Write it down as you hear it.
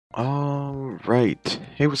Alright.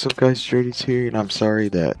 Hey, what's up guys, Drydus here, and I'm sorry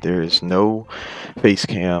that there is no face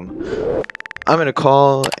cam. I'm in a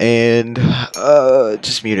call and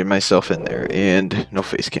just muted myself in there and no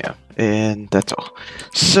face cam. And that's all.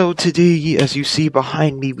 So today, as you see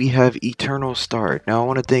behind me, we have Eternal Star. Now I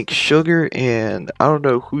want to thank Sugar, and I don't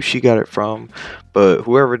know who she got it from, but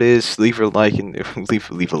whoever it is, leave a like and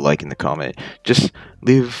leave a like in the comment. Just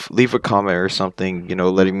leave a comment or something, you know,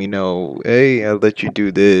 letting me know, hey, I'll let you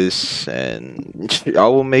do this, and I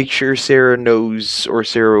will make sure Sarah knows, or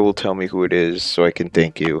Sarah will tell me who it is so I can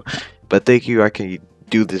thank you. But thank you, I can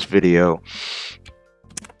do this video.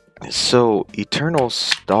 So, Eternal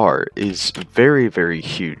Star is very, very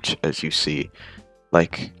huge, as you see.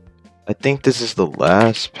 Like, I think this is the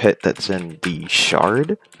last pet that's in the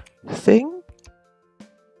shard thing?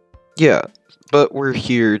 Yeah, but we're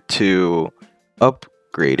here to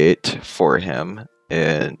upgrade it for him,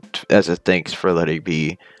 and as a thanks for letting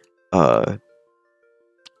me,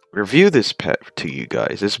 review this pet to you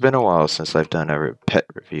guys. It's been a while since I've done a pet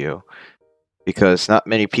review, because not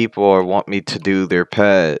many people want me to do their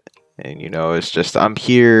pet, and you know, it's just I'm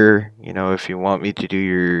here, you know, if you want me to do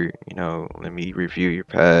your, you know, let me review your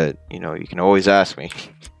pet, you know, you can always ask me.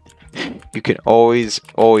 You can always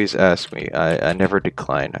ask me. I never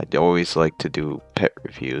decline. I always like to do pet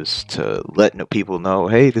reviews to let people know,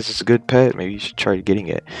 hey, this is a good pet, maybe you should try getting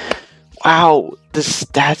it. Wow, the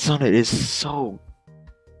stats on it is so,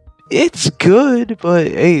 it's good, but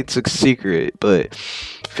hey, it's a secret. But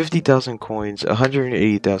 50,000 coins,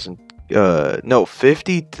 180,000, no,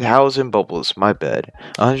 50,000 bubbles, my bad.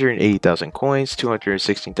 180,000 coins,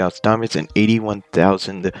 216,000 diamonds, and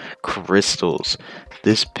 81,000 crystals.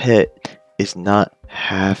 This pet is not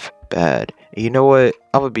half bad. And you know what?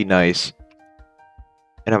 I'm gonna be nice,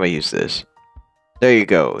 and I'm gonna use this. There you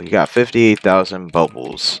go. You got 58,000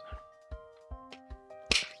 bubbles.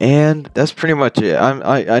 And that's pretty much it.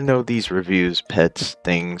 I know these reviews, pets,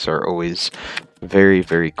 things are always very,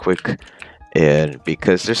 very quick, and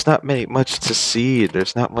because there's not much to see,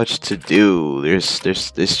 there's not much to do. There's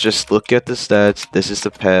just look at the stats. This is the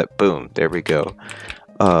pet. Boom. There we go.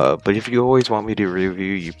 But if you always want me to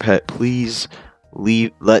review your pet, please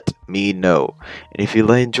let me know. And if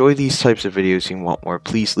you enjoy these types of videos and want more,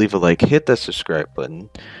 please leave a like, hit that subscribe button,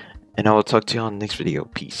 and I will talk to you on the next video.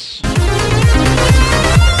 Peace.